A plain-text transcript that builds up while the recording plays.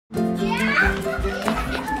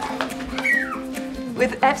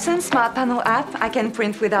With Epson Smart Panel app, I can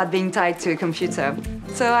print without being tied to a computer,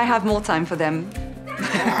 so I have more time for them.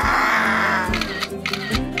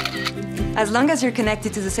 As long as you're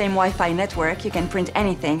connected to the same Wi-Fi network, you can print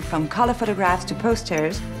anything from color photographs to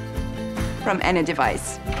posters from any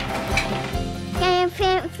device. Can you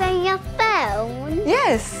print from your phone?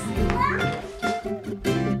 Yes!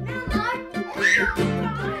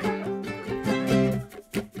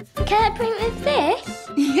 Can I print with this?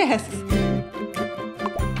 Yes!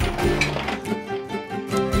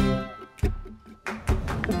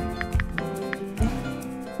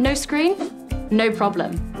 No screen? No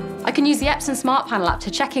problem. I can use the Epson Smart Panel app to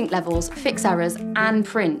check ink levels, fix errors, and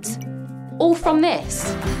print. All from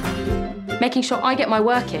this. Making sure I get my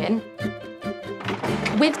work in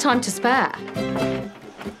with time to spare.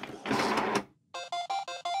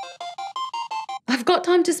 I've got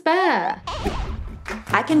time to spare.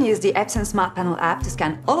 I can use the Epson Smart Panel app to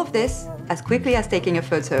scan all of this as quickly as taking a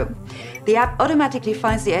photo. The app automatically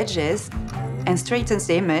finds the edges and straightens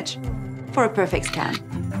the image for a perfect scan.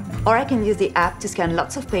 Or I can use the app to scan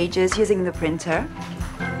lots of pages using the printer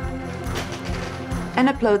and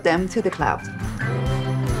upload them to the cloud.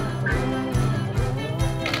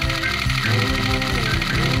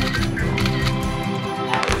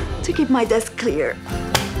 To keep my desk clear.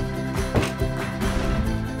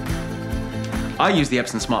 I use the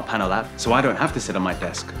Epson Smart Panel app, so I don't have to sit on my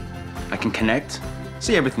desk. I can connect,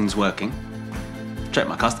 see everything's working, check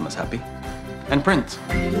my customer's happy, and print.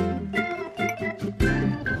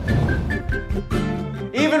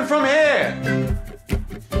 Even from here!